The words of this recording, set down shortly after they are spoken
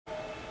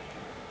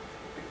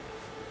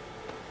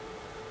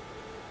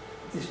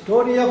The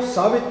story of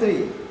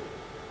Savitri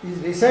is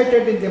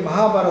recited in the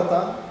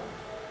Mahabharata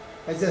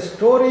as a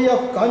story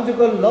of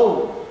conjugal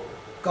love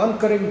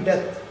conquering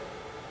death.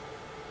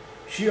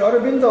 Sri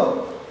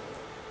Aurobindo,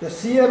 the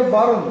seer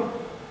born,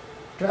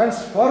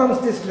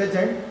 transforms this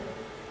legend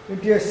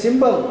into a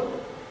symbol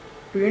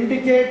to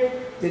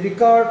indicate the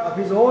record of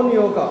his own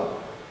yoga.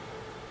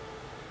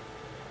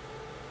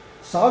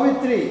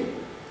 Savitri,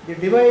 the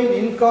divine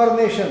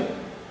incarnation,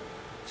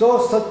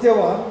 chose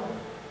Satyavan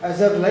as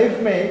her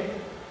life mate,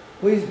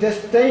 who is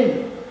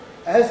destined,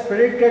 as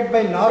predicted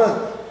by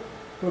Narad,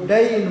 to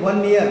die in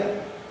 1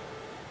 year.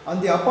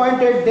 On the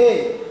appointed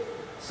day,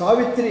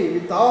 Savitri,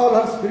 with all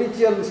her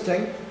spiritual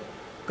strength,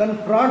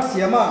 confronts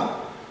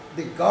Yama,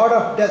 the god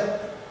of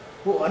death,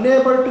 who,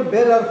 unable to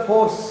bear her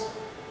force,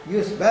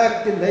 gives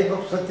back the life of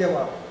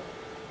Satyavan.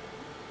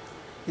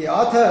 The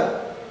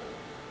author,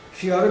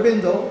 Sri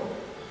Aurobindo,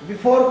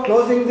 before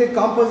closing the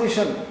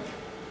composition,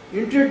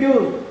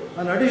 introduced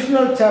an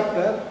additional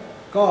chapter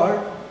called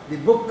the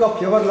Book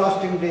of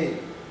Everlasting Day.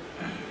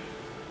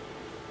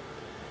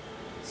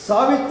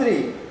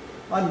 Savitri,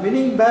 on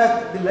winning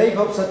back the life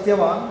of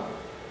Satyavan,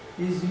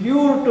 is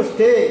lured to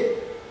stay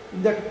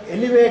in that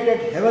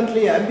elevated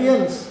heavenly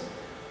ambience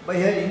by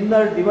her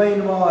inner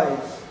divine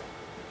voice.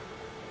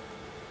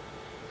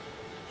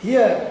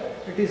 Here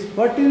it is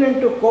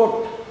pertinent to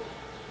quote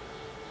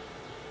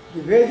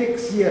the Vedic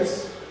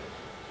seers.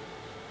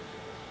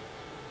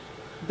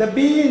 The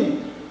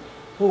being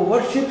who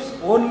worships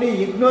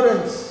only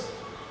ignorance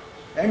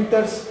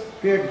enters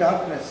to a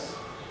darkness.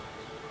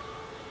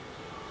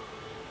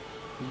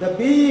 The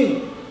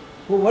being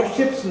who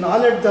worships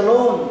knowledge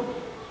alone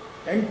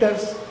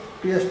enters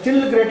to a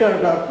still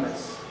greater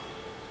darkness.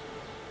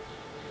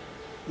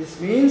 This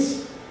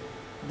means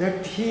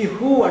that he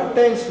who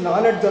attains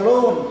knowledge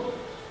alone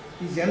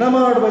is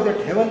enamored by that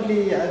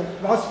heavenly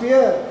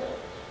atmosphere,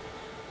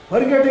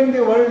 forgetting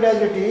the world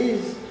as it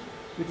is,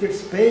 with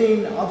its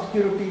pain,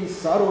 obscurity,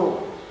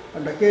 sorrow,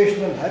 and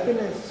occasional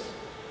happiness.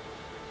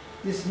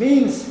 This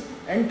means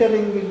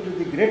entering into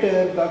the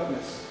greater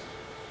darkness.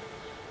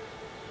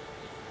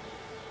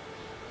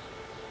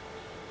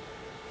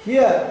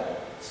 Here,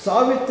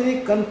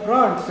 Savitri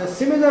confronts a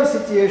similar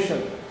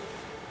situation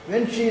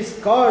when she is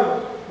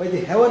called by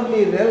the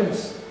heavenly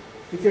realms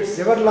with its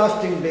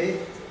everlasting day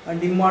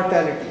and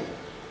immortality.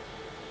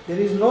 There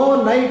is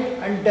no night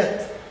and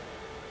death.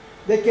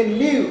 They can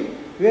live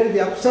where the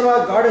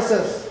Apsara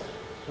goddesses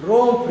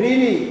roam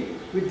freely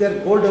with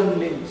their golden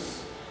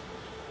limbs.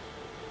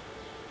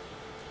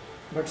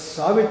 But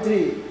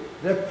Savitri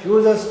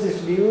refuses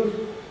this lure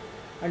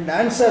and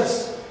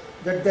answers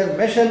that their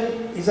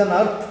mission is on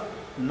earth,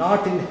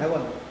 not in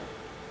heaven.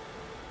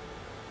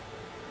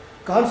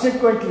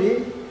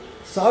 Consequently,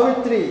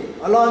 Savitri,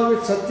 along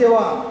with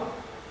Satyavan,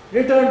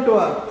 return to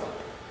earth.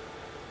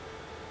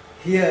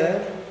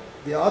 Here,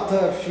 the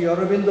author Sri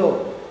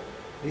Aurobindo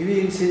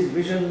reveals his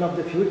vision of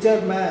the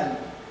future man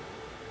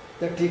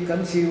that he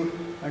conceived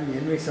and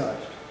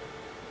envisaged.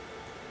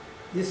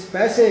 This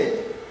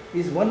passage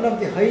is one of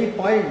the high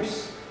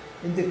points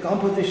in the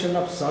composition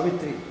of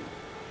Savitri,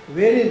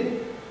 wherein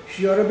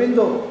Sri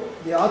Aurobindo,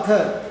 the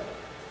author,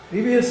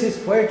 reveals his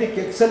poetic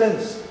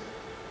excellence,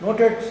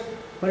 noted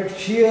for its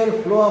sheer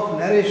flow of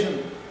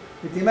narration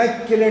with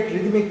immaculate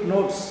rhythmic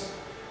notes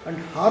and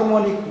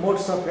harmonic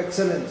modes of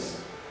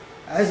excellence,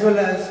 as well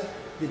as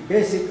the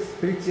basic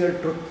spiritual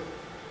truth.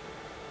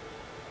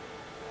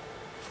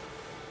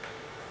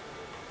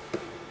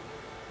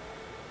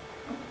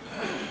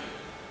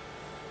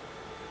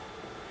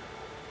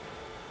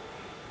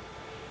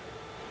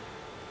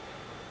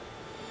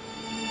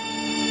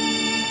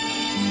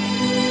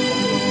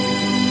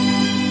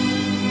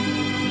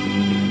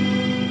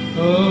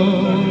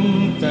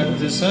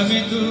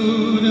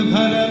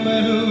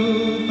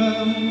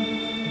 सवितुर्भरमरूपं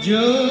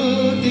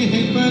ज्योतिः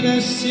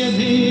परस्य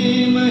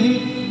धीमहि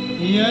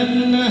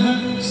यन्नः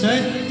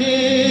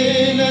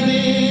सत्येन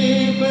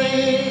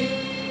दीपये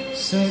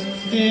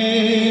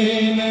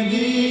सत्येन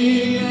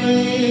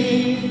दीपये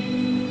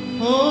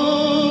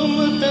ॐ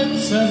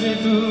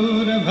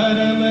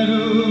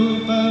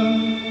तत्सवितुर्भरमरूपं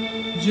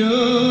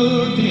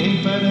ज्योतिः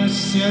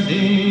परस्य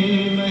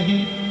धीमहि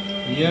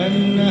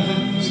यन्नः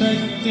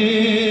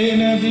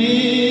सत्येन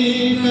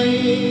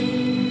दीपये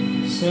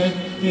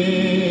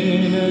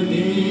सत्येन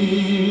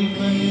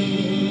दीपये.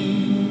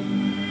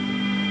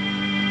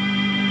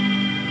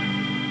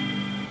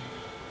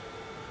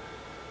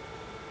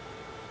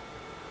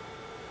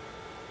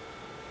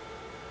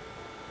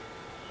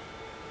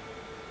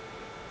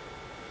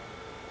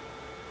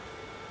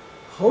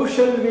 How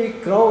shall we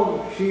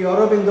crown Sri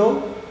Aurobindo?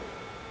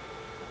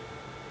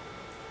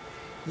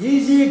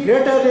 Is he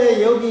greater a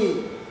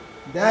yogi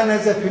than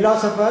as a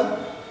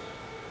philosopher?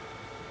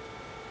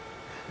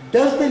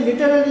 Does the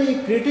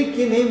literary critic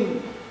in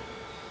him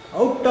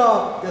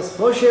out-top the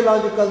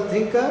sociological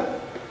thinker?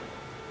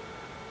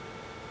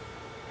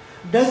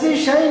 Does he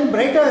shine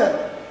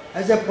brighter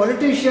as a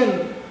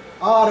politician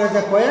or as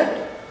a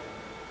poet?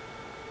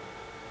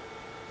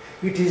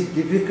 It is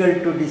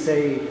difficult to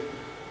decide.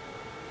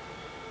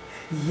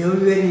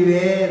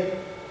 Everywhere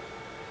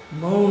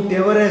Mount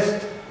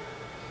Everest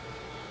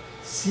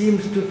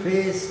seems to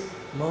face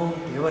Mount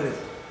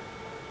Everest.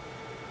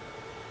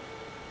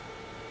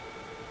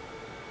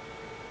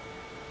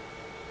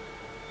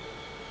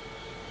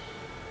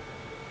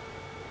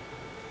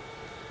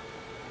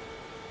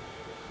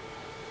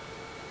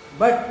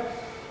 But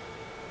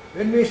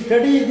when we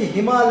study the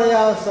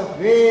Himalayas of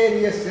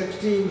various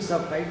extremes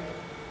of height,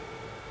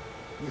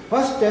 the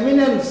first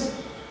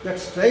eminence that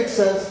strikes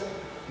us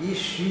is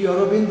Sri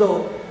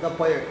Aurobindo, the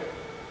poet.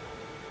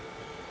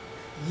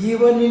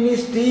 Even in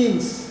his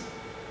teens,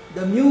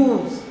 the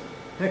muse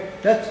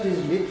had touched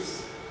his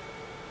lips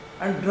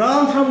and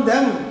drawn from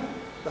them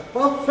the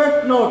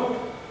perfect note,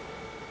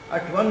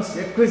 at once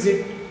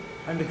exquisite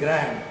and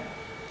grand,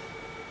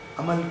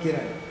 Amal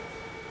Kiran.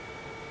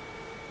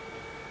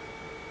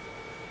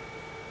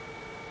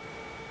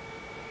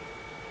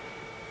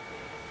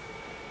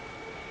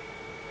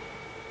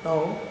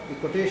 Now, the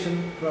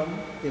quotation from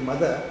the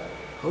mother,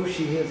 how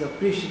she has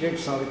appreciated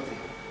Savitri.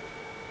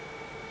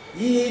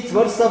 Each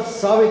verse of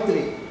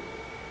Savitri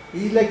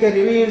is like a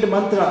revealed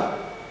mantra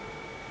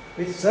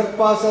which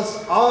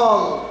surpasses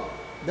all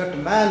that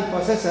man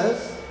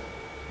possesses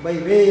by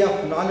way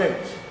of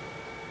knowledge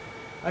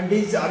and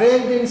is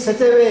arranged in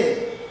such a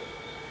way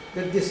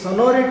that the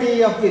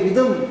sonority of the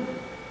rhythm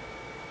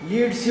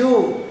leads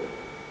you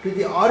to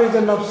the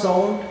origin of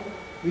sound,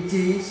 which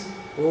is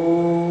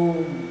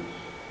Om.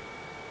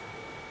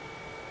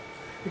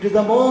 It is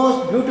the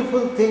most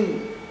beautiful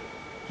thing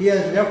he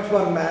has left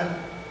for man,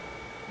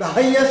 the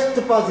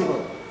highest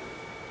possible,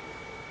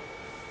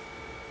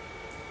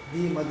 the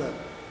mother.